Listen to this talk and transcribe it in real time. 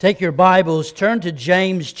Take your Bibles, turn to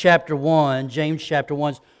James chapter 1. James chapter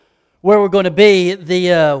 1 is where we're going to be.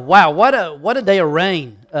 Wow, what a day of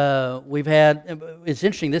rain we've had. It's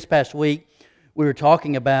interesting, this past week we were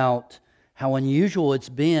talking about how unusual it's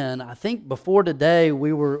been. I think before today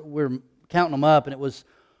we were counting them up, and it was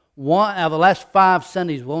one out of the last 5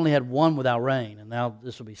 Sundays we only had one without rain, and now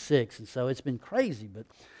this will be 6, and so it's been crazy. But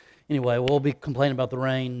anyway, we'll be complaining about the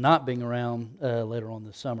rain not being around later on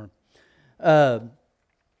this summer.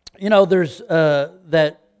 There's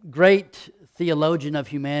that great theologian of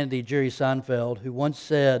humanity, Jerry Seinfeld, who once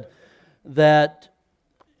said that,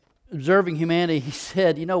 observing humanity, he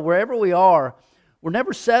said, wherever we are, we're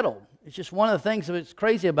never settled. It's just one of the things that's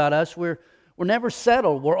crazy about us. We're never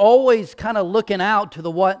settled. We're always kind of looking out to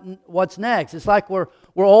the what's next. It's like we're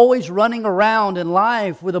always running around in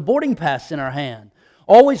life with a boarding pass in our hand,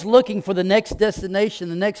 always looking for the next destination,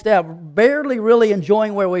 the next step, barely really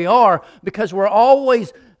enjoying where we are because we're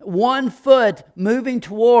always one foot moving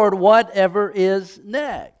toward whatever is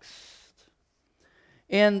next.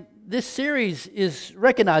 And this series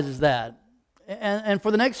recognizes that. And for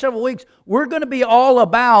the next several weeks, we're going to be all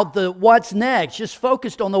about the what's next, just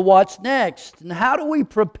focused on the what's next. And how do we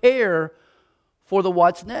prepare for the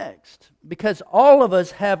what's next? Because all of us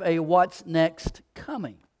have a what's next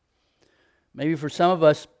coming. Maybe for some of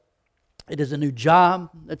us, it is a new job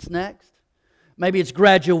that's next. Maybe it's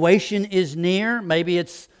graduation is near. Maybe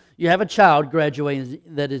it's you have a child graduating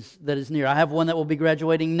that is near. I have one that will be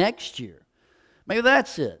graduating next year. Maybe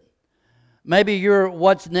that's it. Maybe your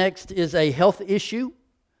what's next is a health issue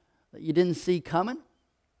that you didn't see coming.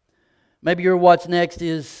 Maybe your what's next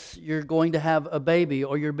is you're going to have a baby,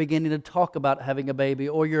 or you're beginning to talk about having a baby,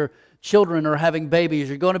 or your children are having babies,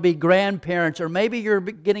 you're going to be grandparents, or maybe you're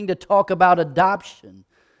beginning to talk about adoption.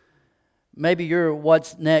 Maybe your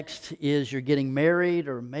what's next is you're getting married,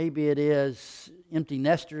 or maybe it is empty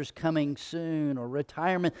nesters coming soon, or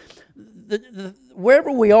retirement.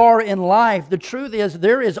 Wherever we are in life, the truth is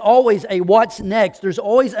there is always a what's next. There's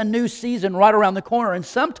always a new season right around the corner, and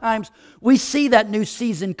sometimes we see that new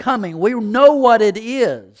season coming. We know what it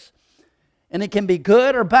is, and it can be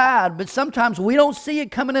good or bad, but sometimes we don't see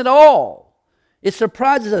it coming at all. It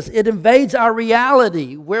surprises us. It invades our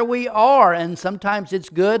reality where we are, and sometimes it's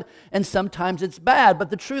good and sometimes it's bad. But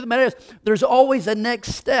the truth of the matter is there's always a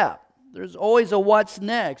next step. There's always a what's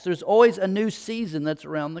next. There's always a new season that's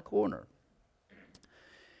around the corner.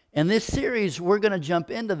 In this series, we're going to jump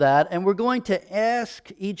into that, and we're going to ask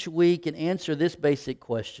each week and answer this basic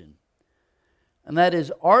question. And that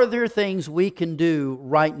is, are there things we can do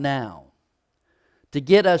right now to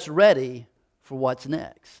get us ready for what's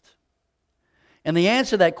next? And the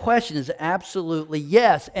answer to that question is absolutely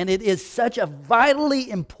yes. And it is such a vitally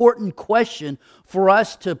important question for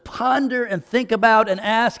us to ponder and think about and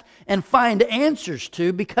ask and find answers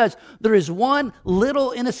to, because there is one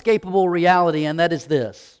little inescapable reality, and that is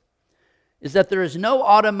this, is that there is no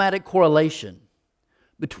automatic correlation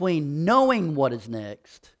between knowing what is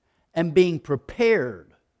next and being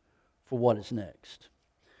prepared for what is next.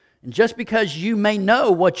 And just because you may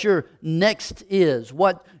know what your next is,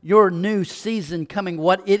 what your new season coming,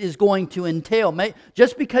 what it is going to entail,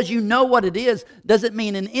 just because you know what it is, doesn't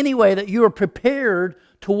mean in any way that you are prepared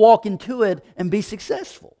to walk into it and be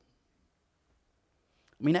successful.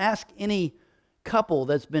 I mean, ask any couple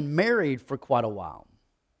that's been married for quite a while.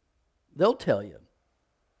 They'll tell you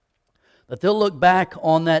that they'll look back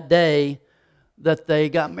on that day that they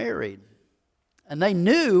got married. And they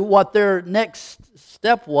knew what their next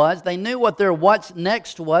step was. They knew what their what's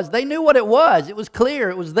next was. They knew what it was. It was clear.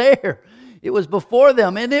 It was there. It was before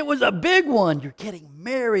them. And it was a big one. You're getting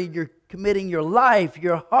married. You're committing your life,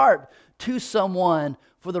 your heart to someone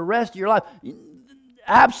for the rest of your life.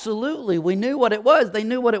 Absolutely. We knew what it was. They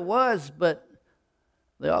knew what it was. But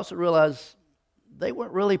they also realized they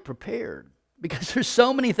weren't really prepared, because there's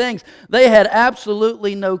so many things they had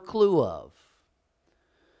absolutely no clue of.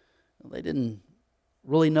 They didn't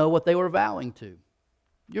really know what they were vowing to.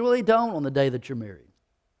 You really don't on the day that you're married.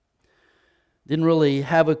 Didn't really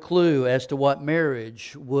have a clue as to what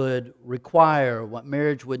marriage would require, what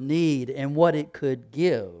marriage would need, and what it could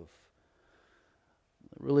give.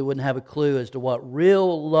 Really wouldn't have a clue as to what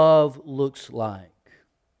real love looks like.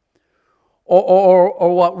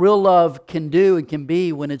 Or what real love can do and can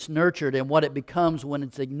be when it's nurtured, and what it becomes when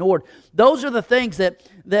it's ignored. Those are the things that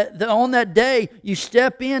on that day you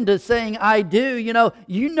step into saying, I do. You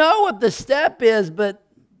know what the step is, but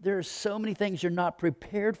there's so many things you're not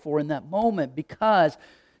prepared for in that moment, because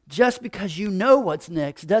just because you know what's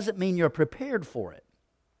next doesn't mean you're prepared for it.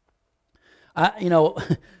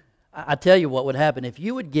 I tell you what would happen. If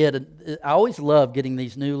you would get, I always love getting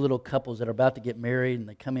these new little couples that are about to get married and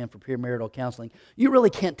they come in for premarital counseling. You really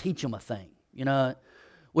can't teach them a thing. You know,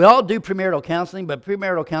 we all do premarital counseling, but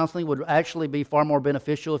premarital counseling would actually be far more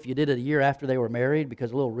beneficial if you did it a year after they were married,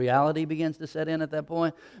 because a little reality begins to set in at that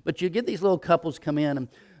point. But you get these little couples come in and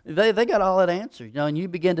they got all that answered, you know, and you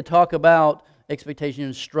begin to talk about expectations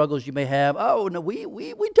and struggles you may have. Oh no, we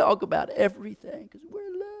talk about everything because we're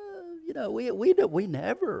love. You know, we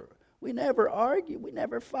never argue, we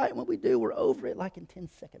never fight. When we do, we're over it like in 10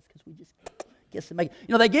 seconds because we just get to make it.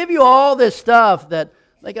 You know, they give you all this stuff that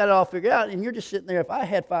they got it all figured out, and you're just sitting there. If I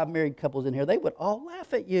had 5 married couples in here, they would all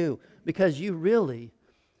laugh at you because you really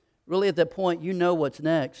at that point, you know what's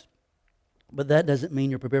next. But that doesn't mean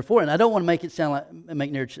you're prepared for it. And I don't want to make it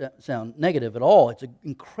make marriage sound negative at all. It's an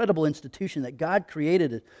incredible institution that God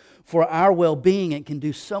created for our well-being and can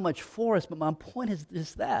do so much for us. But my point is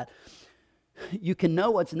just that you can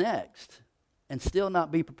know what's next and still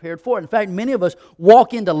not be prepared for it. In fact, many of us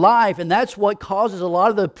walk into life, and that's what causes a lot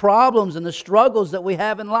of the problems and the struggles that we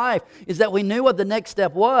have in life, is that we knew what the next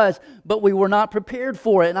step was, but we were not prepared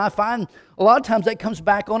for it. And I find a lot of times that comes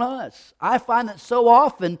back on us. I find that so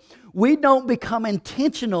often we don't become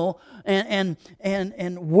intentional and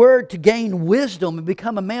work to gain wisdom and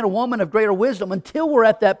become a man or woman of greater wisdom until we're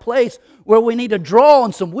at that place where we need to draw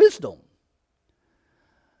on some wisdom.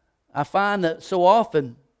 I find that so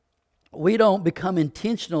often we don't become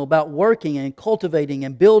intentional about working and cultivating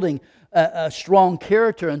and building a strong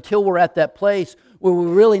character until we're at that place where we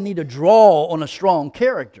really need to draw on a strong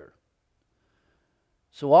character.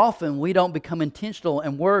 So often we don't become intentional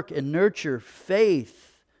and work and nurture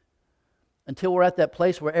faith until we're at that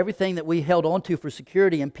place where everything that we held on to for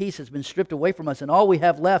security and peace has been stripped away from us, and all we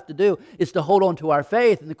have left to do is to hold on to our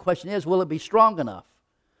faith. And the question is, will it be strong enough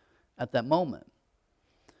at that moment?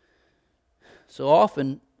 So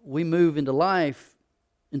often we move into life,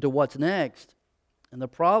 into what's next, and the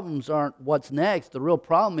problems aren't what's next. The real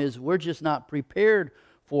problem is we're just not prepared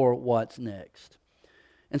for what's next.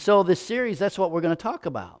 And so this series, that's what we're going to talk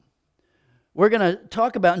about. We're going to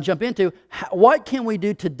talk about and jump into what can we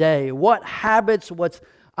do today? What habits, what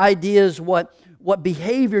ideas, what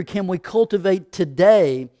behavior can we cultivate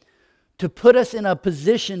today to put us in a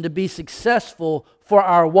position to be successful for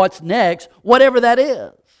our what's next, whatever that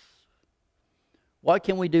is? What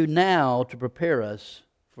can we do now to prepare us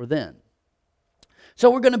for then?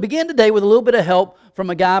 So we're going to begin today with a little bit of help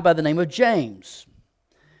from a guy by the name of James.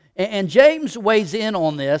 And James weighs in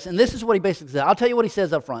on this, and this is what he basically says. I'll tell you what he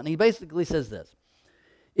says up front. He basically says this: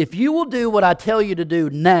 if you will do what I tell you to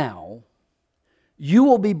do now, you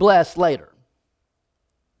will be blessed later.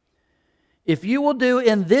 If you will do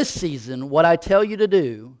in this season what I tell you to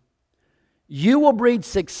do, you will breed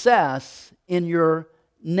success in your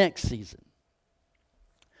next season.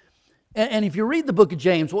 And if you read the book of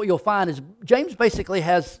James, what you'll find is James basically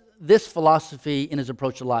has this philosophy in his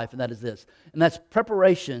approach to life, and that is this. And that's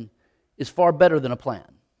preparation is far better than a plan.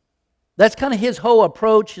 That's kind of his whole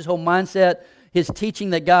approach, his whole mindset, his teaching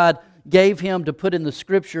that God gave him to put in the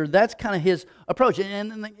Scripture. That's kind of his approach.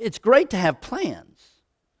 And it's great to have plans.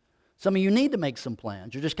 Some of you need to make some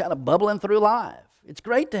plans. You're just kind of bubbling through life. It's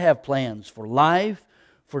great to have plans for life,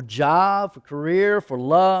 for job, for career, for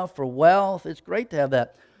love, for wealth. It's great to have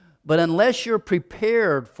that. But unless you're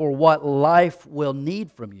prepared for what life will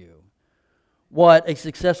need from you, what a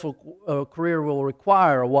successful career will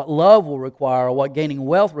require, or what love will require, or what gaining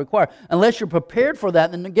wealth will require, unless you're prepared for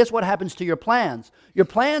that, then guess what happens to your plans? Your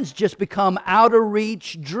plans just become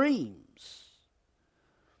out-of-reach dreams.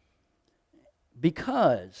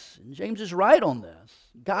 Because, and James is right on this,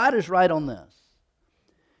 God is right on this,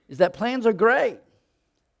 is that plans are great,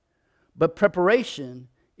 but preparation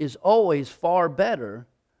is always far better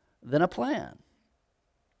than a plan.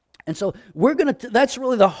 And so we're going to, that's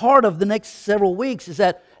really the heart of the next several weeks, is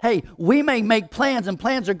that, hey, we may make plans, and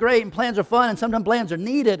plans are great, and plans are fun, and sometimes plans are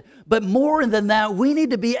needed, but more than that, we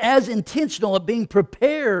need to be as intentional at being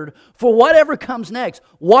prepared for whatever comes next.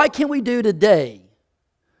 What can we do today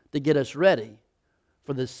to get us ready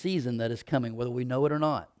for the season that is coming, whether we know it or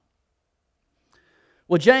not?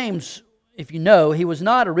 Well, James, if you know, he was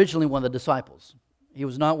not originally one of the disciples. He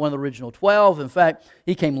was not one of the original 12. In fact,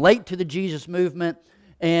 he came late to the Jesus movement.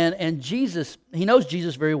 And Jesus, he knows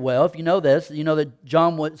Jesus very well. If you know this, you know that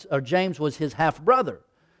James was his half-brother.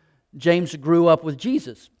 James grew up with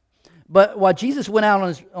Jesus. But while Jesus went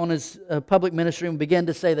out on his public ministry and began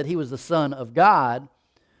to say that he was the Son of God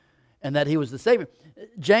and that he was the Savior,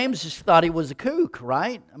 James just thought he was a kook,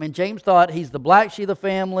 right? I mean, James thought he's the black sheep of the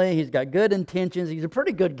family. He's got good intentions. He's a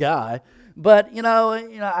pretty good guy. But, you know,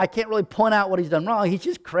 I can't really point out what he's done wrong. He's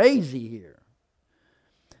just crazy here.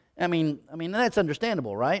 I mean, that's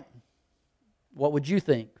understandable, right? What would you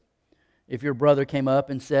think if your brother came up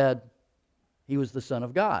and said he was the Son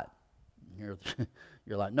of God? You're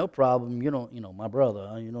like, no problem. You don't, my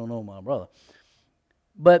brother. You don't know my brother.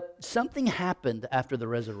 But something happened after the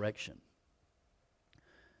resurrection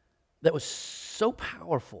that was so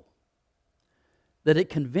powerful that it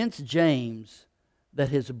convinced James that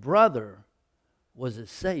his brother was his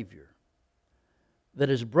Savior, that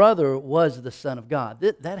his brother was the Son of God.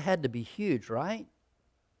 That had to be huge, right?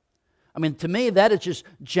 I mean, to me, that is just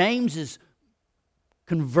James's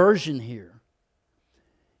conversion here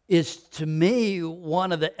is, to me,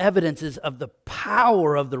 one of the evidences of the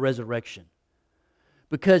power of the resurrection.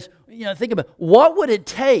 Because, think about it. What would it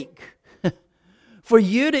take for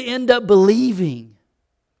you to end up believing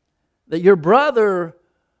that your brother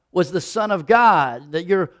was the Son of God, that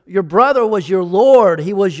your brother was your Lord,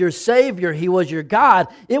 he was your Savior, he was your God?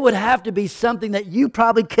 It would have to be something that you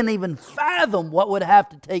probably can't even fathom what would have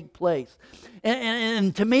to take place.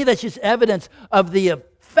 And to me, that's just evidence of the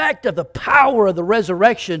effect of the power of the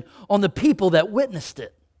resurrection on the people that witnessed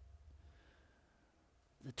it.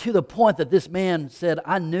 To the point that this man said,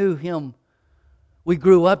 I knew him, we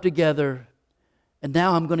grew up together, and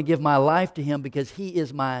now I'm going to give my life to him because he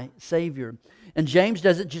is my Savior. And James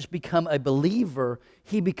doesn't just become a believer,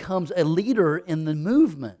 he becomes a leader in the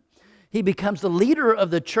movement. He becomes the leader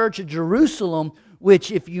of the church of Jerusalem,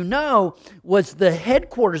 which, if you know, was the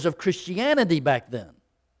headquarters of Christianity back then.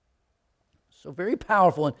 So very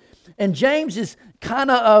powerful. And James is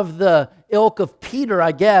kind of the ilk of Peter,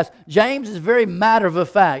 I guess. James is very matter of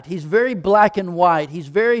fact. He's very black and white. He's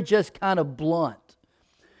very just kind of blunt.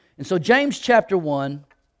 And so James chapter 1,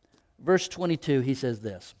 verse 22, he says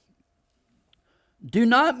this. Do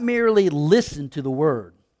not merely listen to the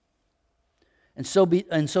word and so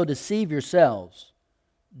deceive yourselves.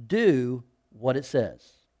 Do what it says.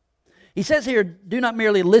 He says here, do not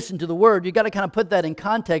merely listen to the word. You've got to kind of put that in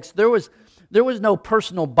context. There was no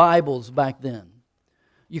personal Bibles back then.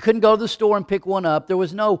 You couldn't go to the store and pick one up. There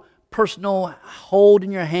was no personal hold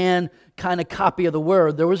in your hand kind of copy of the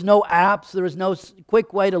Word. There was no apps. There was no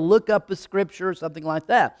quick way to look up a scripture or something like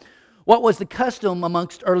that. What was the custom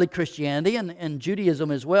amongst early Christianity, and Judaism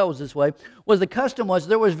as well was this way, was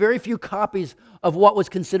there was very few copies of what was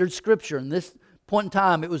considered Scripture. In this point in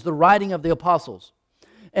time, it was the writing of the apostles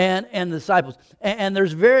and the disciples. And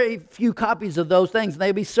there's very few copies of those things, and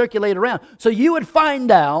they'd be circulated around. So you would find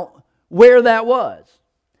out where that was.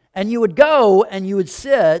 And you would go and you would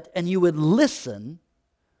sit and you would listen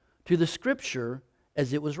to the Scripture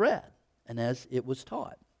as it was read and as it was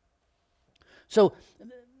taught. So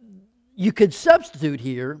you could substitute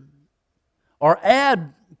here or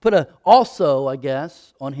add, put a also, I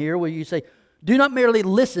guess, on here where you say, do not merely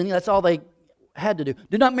listen. That's all they had to do.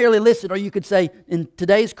 Do not merely listen, or you could say in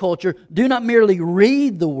today's culture, do not merely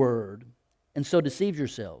read the Word and so deceive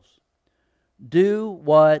yourselves. Do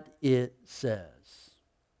what it says.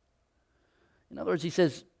 In other words, he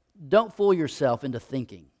says, don't fool yourself into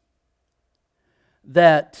thinking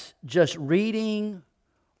that just reading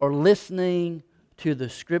or listening to the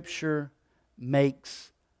Scripture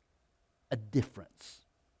makes a difference.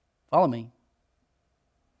 Follow me.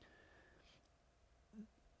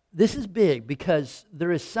 This is big because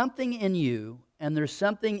there is something in you and there's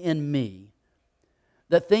something in me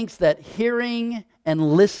that thinks that hearing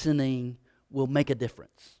and listening will make a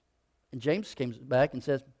difference. And James comes back and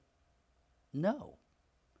says, no.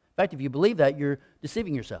 In fact, if you believe that, you're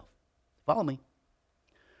deceiving yourself. Follow me.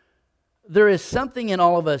 There is something in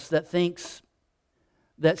all of us that thinks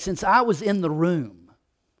that since I was in the room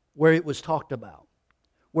where it was talked about,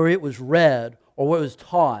 where it was read, or where it was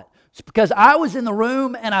taught, it's because I was in the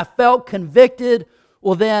room and I felt convicted,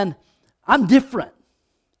 well then, I'm different.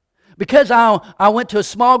 Because I went to a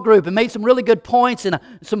small group and made some really good points, and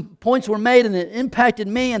some points were made and it impacted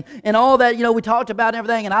me and all that, we talked about and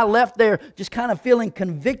everything, and I left there just kind of feeling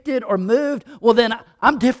convicted or moved, well then,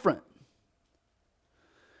 I'm different.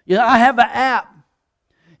 I have an app,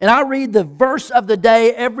 and I read the verse of the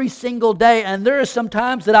day every single day, and there are some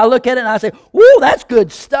times that I look at it and I say, woo, that's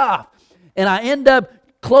good stuff. And I end up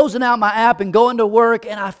closing out my app and going to work,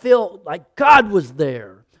 and I feel like God was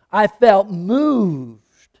there. I felt moved.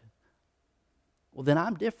 Well, then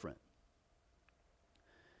I'm different.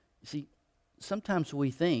 You see, sometimes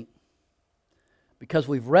we think because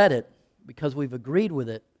we've read it, because we've agreed with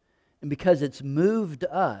it, and because it's moved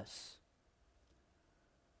us,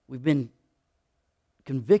 we've been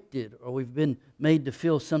convicted or we've been made to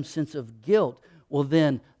feel some sense of guilt. Well,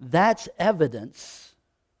 then that's evidence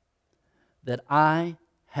that I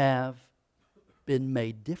have been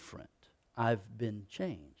made different. I've been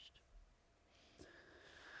changed.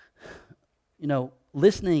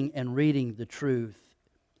 listening and reading the truth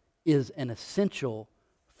is an essential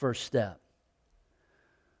first step.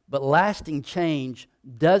 But lasting change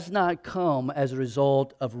does not come as a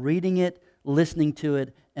result of reading it, listening to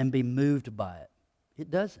it, and be moved by it.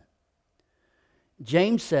 It doesn't.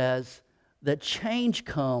 James says that change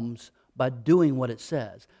comes by doing what it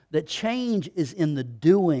says. That change is in the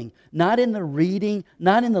doing, not in the reading,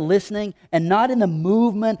 not in the listening, and not in the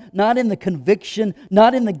movement, not in the conviction,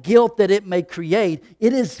 not in the guilt that it may create.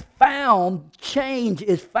 It is found, change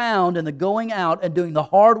is found in the going out and doing the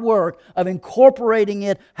hard work of incorporating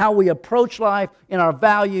it, how we approach life, in our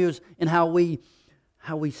values, and how we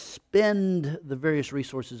spend the various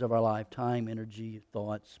resources of our life, time, energy,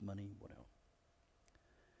 thoughts, money, whatever.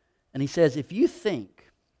 And he says, if you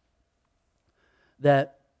think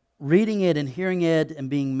that reading it and hearing it and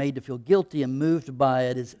being made to feel guilty and moved by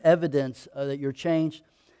it is evidence that you're changed,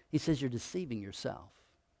 he says you're deceiving yourself.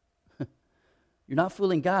 You're not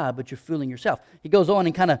fooling God, but you're fooling yourself. He goes on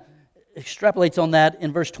and kind of extrapolates on that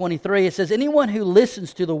in verse 23. It says, anyone who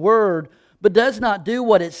listens to the word but does not do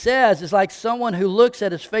what it says is like someone who looks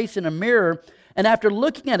at his face in a mirror and after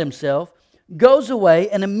looking at himself goes away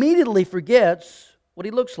and immediately forgets what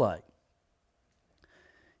he looks like.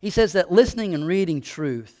 He says that listening and reading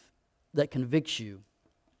truth that convicts you,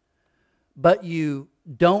 but you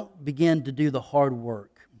don't begin to do the hard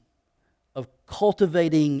work of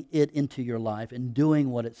cultivating it into your life and doing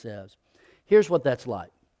what it says. Here's what that's like.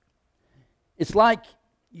 It's like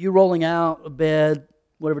you rolling out of bed,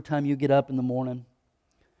 whatever time you get up in the morning,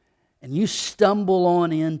 and you stumble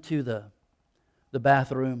on into the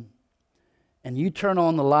bathroom, and you turn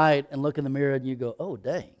on the light and look in the mirror and you go, oh,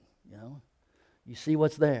 dang, you see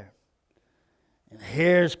what's there. And the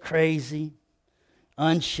hair's crazy,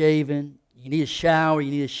 unshaven. You need a shower,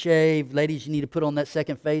 you need a shave. Ladies, you need to put on that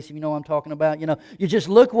second face, if you know what I'm talking about. You just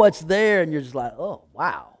look what's there and you're just like, oh,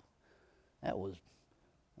 wow, that was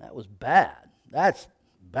bad. That's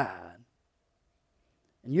bad.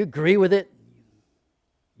 And you agree with it.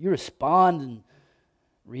 You respond and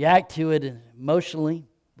react to it emotionally.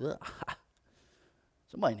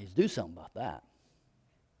 Somebody needs to do something about that.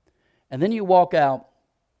 And then you walk out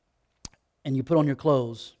and you put on your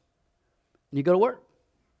clothes and you go to work.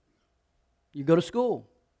 You go to school.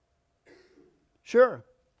 Sure.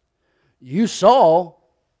 You saw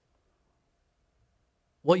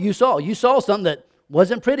what you saw. You saw something that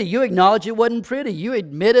wasn't pretty. You acknowledged it wasn't pretty. You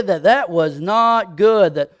admitted that was not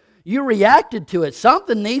good, that you reacted to it.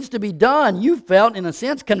 Something needs to be done. You felt, in a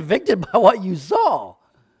sense, convicted by what you saw.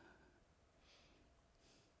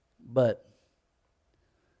 But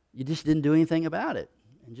you just didn't do anything about it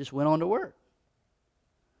and just went on to work.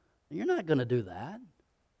 You're not going to do that.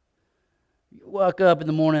 You wake up in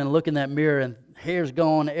the morning and look in that mirror and hair's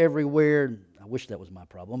gone everywhere. I wish that was my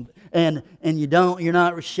problem. And you're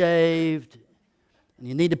not shaved. And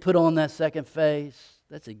you need to put on that second face.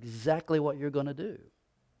 That's exactly what you're going to do.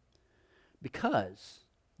 Because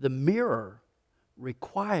the mirror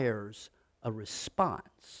requires a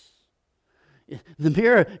response. The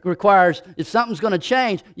mirror requires, if something's going to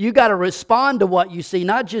change, you got to respond to what you see,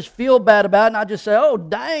 not just feel bad about it, not just say, oh,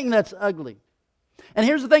 dang, that's ugly. And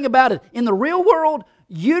here's the thing about it. In the real world,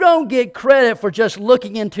 you don't get credit for just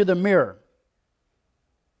looking into the mirror.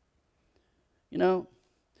 You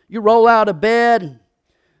roll out of bed,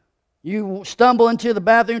 you stumble into the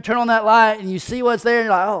bathroom, turn on that light, and you see what's there, and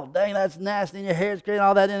you're like, oh, dang, that's nasty, and your hair's crazy, and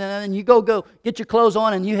all that, and then you go get your clothes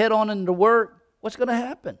on, and you head on into work. What's going to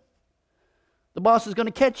happen? The boss is going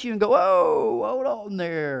to catch you and go, whoa, hold on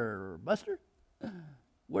there, Buster.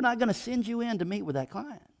 We're not going to send you in to meet with that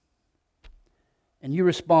client. And you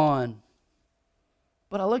respond,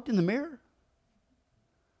 but I looked in the mirror.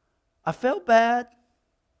 I felt bad.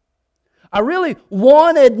 I really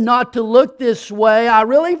wanted not to look this way. I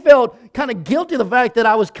really felt kind of guilty of the fact that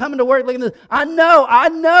I was coming to work looking at this. I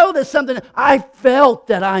know there's something. I felt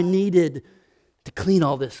that I needed to clean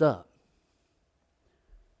all this up.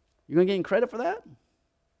 You going to get any credit for that?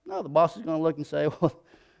 No, the boss is going to look and say, well,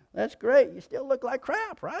 that's great. You still look like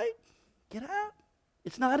crap, right? Get out.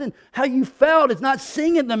 It's not in how you felt. It's not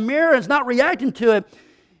seeing it in the mirror. It's not reacting to it.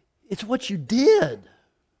 It's what you did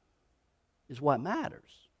is what matters.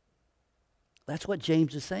 That's what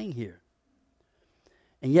James is saying here.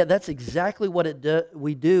 And yet that's exactly what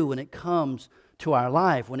we do when it comes to our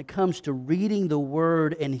life, when it comes to reading the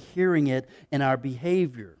Word and hearing it in our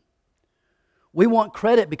behavior. We want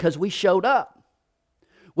credit because we showed up.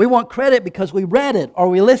 We want credit because we read it or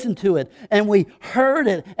we listened to it and we heard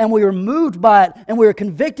it and we were moved by it and we were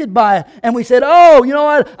convicted by it and we said, oh, you know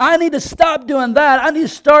what? I need to stop doing that. I need to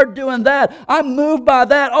start doing that. I'm moved by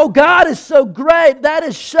that. Oh, God is so great. That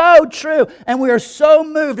is so true. And we are so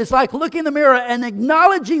moved. It's like looking in the mirror and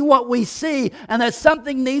acknowledging what we see and that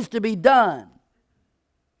something needs to be done.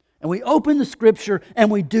 And we open the Scripture and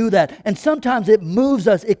we do that. And sometimes it moves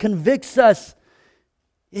us. It convicts us.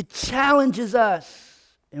 It challenges us.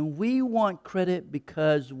 And we want credit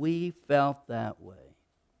because we felt that way.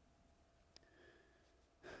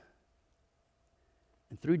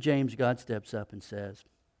 And through James, God steps up and says,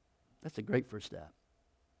 that's a great first step.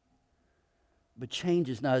 But change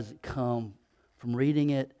does not come from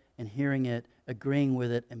reading it and hearing it, agreeing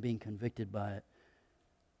with it, and being convicted by it.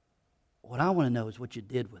 What I want to know is what you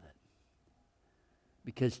did with it.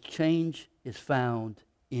 Because change is found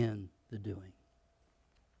in the doing.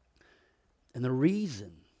 And the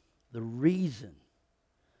reason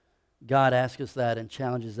God asks us that and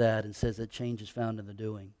challenges that and says that change is found in the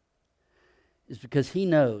doing is because He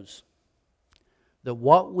knows that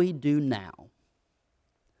what we do now,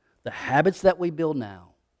 the habits that we build now,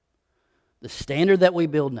 the standard that we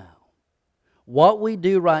build now, what we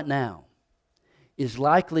do right now is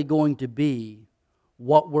likely going to be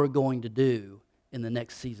what we're going to do in the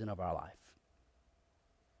next season of our life.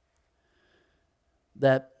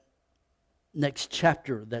 That next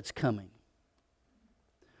chapter that's coming.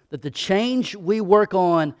 That the change we work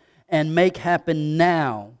on and make happen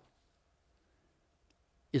now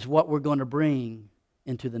is what we're going to bring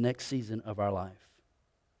into the next season of our life.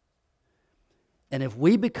 And if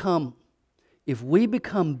we become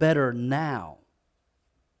better now,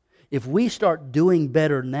 if we start doing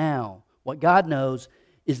better now, what God knows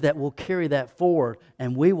is that we'll carry that forward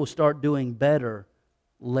and we will start doing better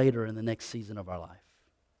later in the next season of our life.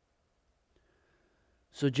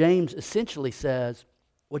 So James essentially says,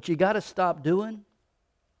 what you got to stop doing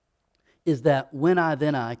is that when I,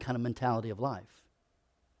 then I kind of mentality of life.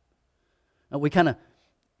 Now we kind of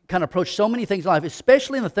approach so many things in life,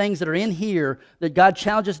 especially in the things that are in here that God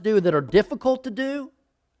challenges us to do that are difficult to do.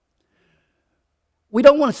 We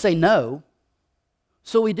don't want to say no,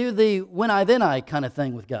 so we do the when I, then I kind of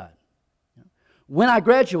thing with God. When I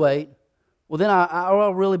graduate, well, then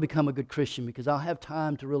I'll really become a good Christian because I'll have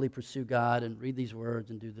time to really pursue God and read these words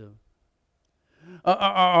and do the.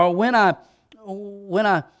 Or when I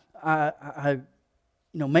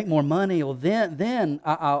make more money, well, then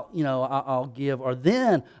I'll give, or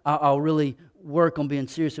then I'll really work on being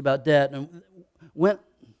serious about debt. And when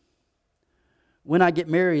I get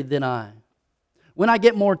married, then when I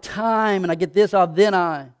get more time and I get this, when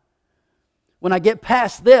I get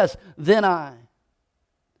past this, then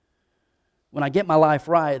when I get my life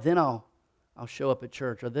right, then I'll show up at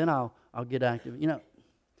church, or then I'll get active.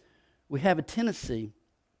 We have a tendency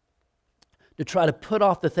to try to put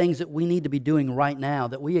off the things that we need to be doing right now,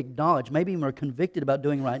 that we acknowledge, maybe we're convicted about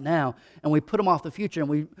doing right now, and we put them off the future,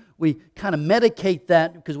 and we kind of medicate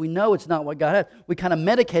that because we know it's not what God has. We kind of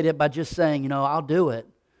medicate it by just saying, I'll do it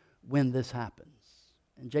when this happens.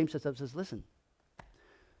 And James sets up and says, listen,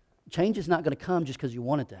 change is not going to come just because you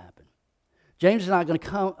want it to happen. Change is not going to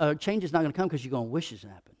come because you're going to wish it to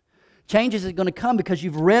happen. Change is going to come because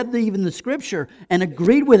you've read even the Scripture and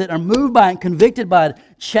agreed with it or moved by it and convicted by it.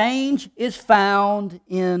 Change is found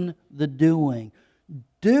in the doing.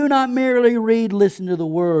 Do not merely read, listen to the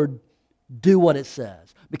Word. Do what it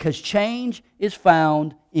says. Because change is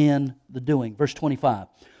found in the doing. Verse 25.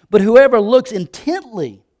 But whoever looks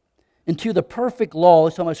intently into the perfect law,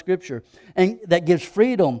 let's talk about Scripture, and that gives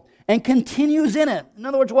freedom, and continues in it. In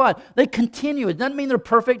other words, what? They continue. It doesn't mean they're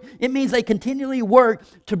perfect. It means they continually work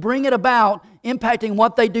to bring it about, impacting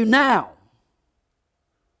what they do now.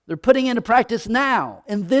 They're putting into practice now,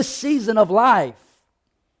 in this season of life.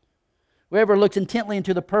 Whoever looks intently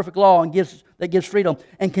into the perfect law and that gives freedom,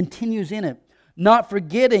 and continues in it, not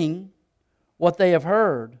forgetting what they have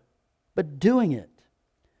heard, but doing it,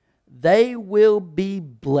 they will be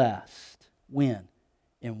blessed. When?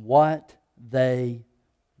 In what they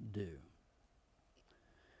do. It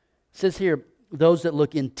says here, those that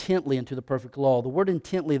look intently into the perfect law. The word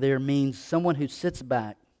intently there means someone who sits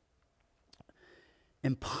back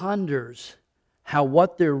and ponders how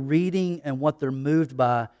what they're reading and what they're moved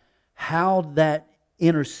by, how that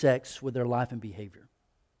intersects with their life and behavior.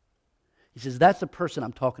 He says, that's the person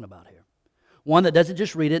I'm talking about here. One that doesn't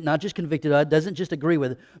just read it, not just convicted of it, doesn't just agree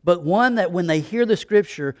with it, but one that when they hear the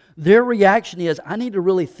Scripture, their reaction is, I need to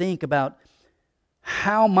really think about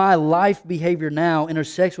how my life behavior now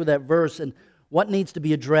intersects with that verse, and what needs to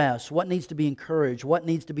be addressed, what needs to be encouraged, what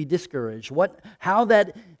needs to be discouraged, how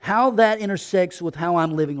that intersects with how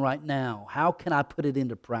I'm living right now. How can I put it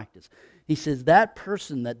into practice? He says that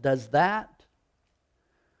person that does that,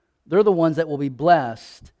 they're the ones that will be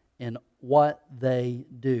blessed in what they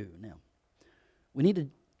do. Now, we need to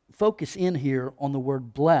focus in here on the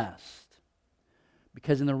word blessed,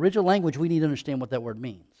 because in the original language we need to understand what that word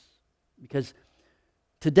means. Because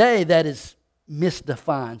today that is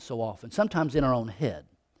misdefined so often, sometimes in our own head.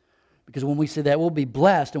 Because when we say that, we'll be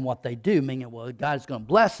blessed in what they do, meaning, well, God's going to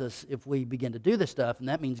bless us if we begin to do this stuff, and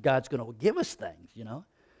that means God's going to give us things,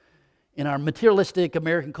 In our materialistic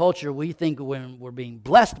American culture, we think when we're being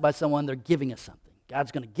blessed by someone, they're giving us something.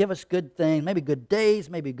 God's going to give us good things, maybe good days,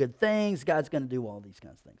 maybe good things. God's going to do all these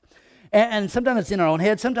kinds of things. And sometimes it's in our own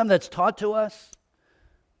head. Sometimes that's taught to us.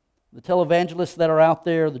 The televangelists that are out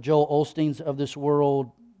there, the Joel Osteens of this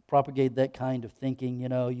world, propagate that kind of thinking.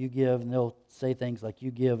 You give, and they'll say things like,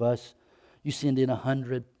 you give us, you send in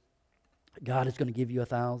 100, God is going to give you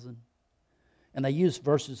 1,000. And they use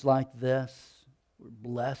verses like this, we're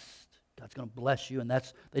blessed, God's going to bless you, and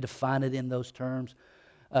they define it in those terms.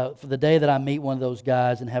 For the day that I meet one of those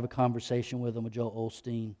guys and have a conversation with them, with Joel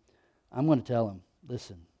Osteen, I'm going to tell him,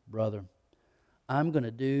 listen, brother, I'm going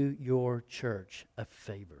to do your church a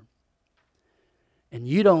favor. And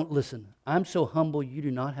you don't, listen, I'm so humble you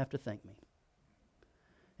do not have to thank me.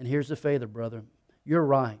 And here's the favor, brother. You're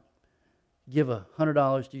right. Give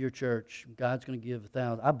 $100 to your church. God's going to give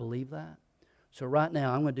 1,000. I believe that. So right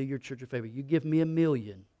now, I'm going to do your church a favor. You give me $1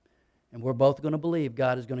 million, and we're both going to believe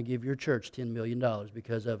God is going to give your church $10 million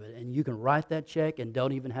because of it. And you can write that check and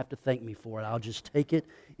don't even have to thank me for it. I'll just take it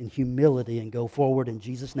in humility and go forward in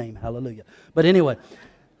Jesus' name. Hallelujah. But anyway,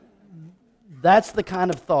 that's the kind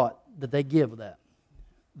of thought that they give that.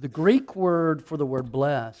 The Greek word for the word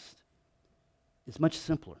blessed is much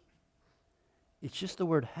simpler. It's just the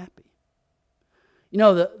word happy. In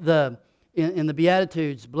the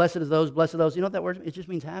Beatitudes, blessed are those, blessed are those. You know what that word? It just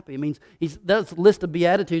means happy. It means that's a list of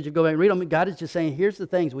Beatitudes. You go back and read them. God is just saying, here's the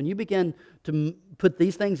things. When you begin to put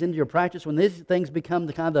these things into your practice, when these things become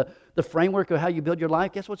the kind of the framework of how you build your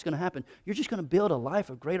life, guess what's going to happen? You're just going to build a life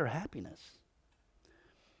of greater happiness.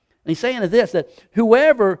 And he's saying this, that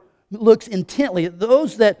whoever looks intently,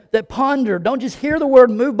 those that ponder, don't just hear the word,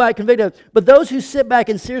 moved by convicted, but those who sit back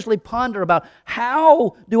and seriously ponder about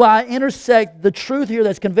how do I intersect the truth here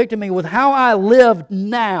that's convicting me with how I live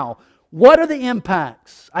now. What are the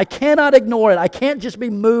impacts? I cannot ignore it. I can't just be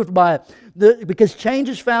moved by it because change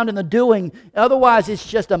is found in the doing. Otherwise, it's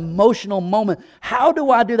just an emotional moment. How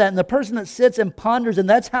do I do that? And the person that sits and ponders, and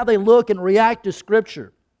that's how they look and react to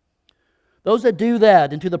Scripture. Those that do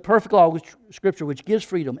that into the perfect law of Scripture, which gives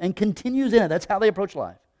freedom and continues in it, that's how they approach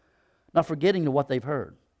life. Not forgetting to what they've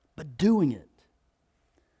heard, but doing it.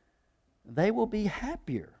 They will be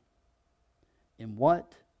happier in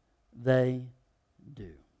what they do.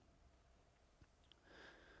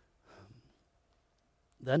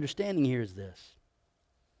 The understanding here is this,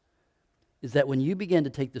 is that when you begin to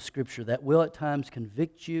take the Scripture that will at times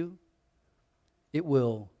convict you, it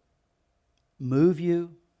will move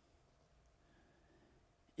you,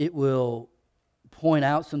 it will point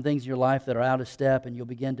out some things in your life that are out of step, and you'll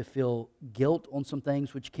begin to feel guilt on some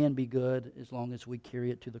things, which can be good as long as we carry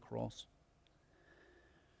it to the cross.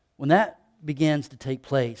 When that begins to take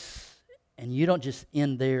place, and you don't just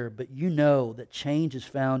end there, but you know that change is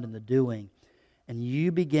found in the doing, and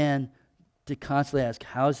you begin to constantly ask,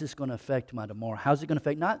 how is this going to affect my tomorrow? How is it going to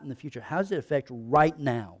affect, not in the future, how does it affect right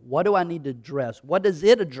now? What do I need to address? What does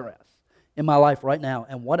it address in my life right now,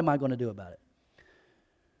 and what am I going to do about it?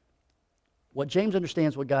 What James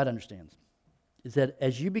understands, what God understands, is that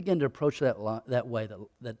as you begin to approach that way,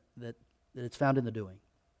 that it's found in the doing,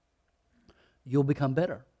 you'll become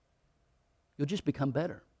better. You'll just become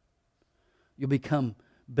better. You'll become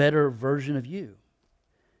better version of you.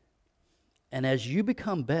 And as you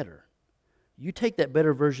become better, you take that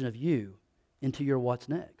better version of you into your what's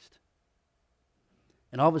next.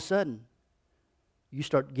 And all of a sudden, you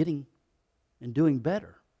start getting and doing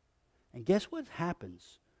better. And guess what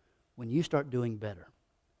happens when you start doing better?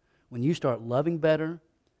 When you start loving better,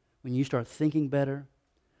 when you start thinking better,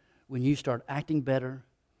 when you start acting better,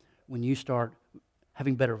 when you start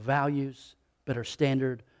having better values, better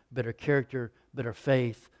standard, better character, better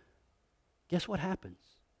faith, guess what happens?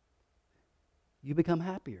 You become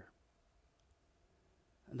happier.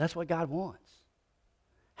 And that's what God wants.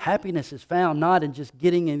 Happiness is found not in just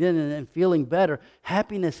getting in and feeling better.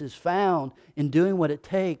 Happiness is found in doing what it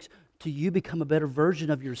takes to you become a better version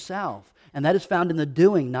of yourself. And that is found in the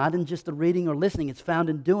doing, not in just the reading or listening. It's found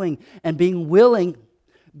in doing and being willing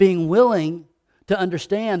to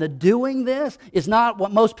understand that doing this is not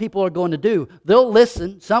what most people are going to do. They'll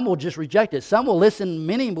listen. Some will just reject it. Some will listen.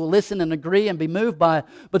 Many will listen and agree and be moved by it.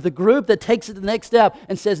 But the group that takes it to the next step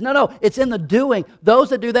and says, no, it's in the doing. Those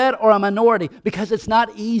that do that are a minority because it's not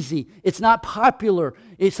easy. It's not popular.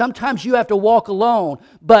 Sometimes you have to walk alone.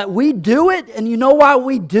 But we do it, and you know why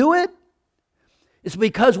we do it? It's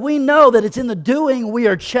because we know that it's in the doing we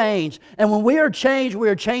are changed. And when we are changed, we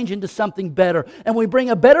are changed into something better. And we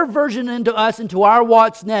bring a better version into us, into our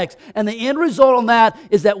what's next. And the end result on that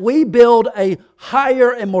is that we build a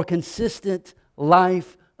higher and more consistent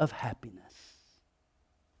life of happiness.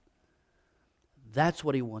 That's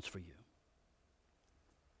what He wants for you.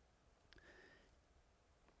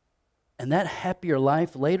 And that happier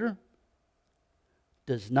life later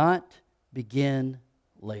does not begin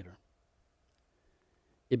later.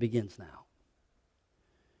 It begins now.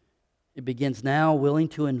 It begins now, willing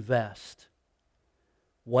to invest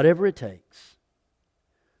whatever it takes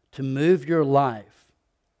to move your life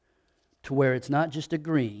to where it's not just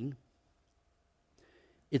agreeing,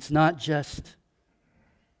 it's not just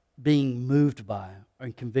being moved by or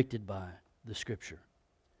convicted by the Scripture.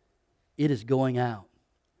 It is going out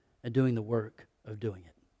and doing the work of doing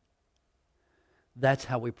it. That's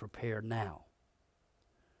how we prepare now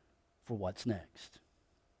for what's next.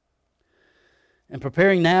 And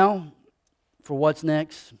preparing now for what's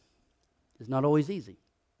next is not always easy.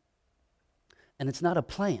 And it's not a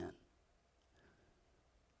plan.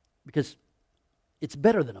 Because it's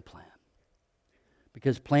better than a plan.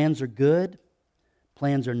 Because plans are good.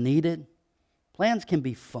 Plans are needed. Plans can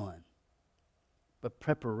be fun. But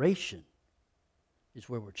preparation is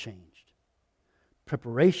where we're changed.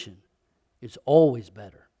 Preparation is always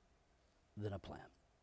better than a plan.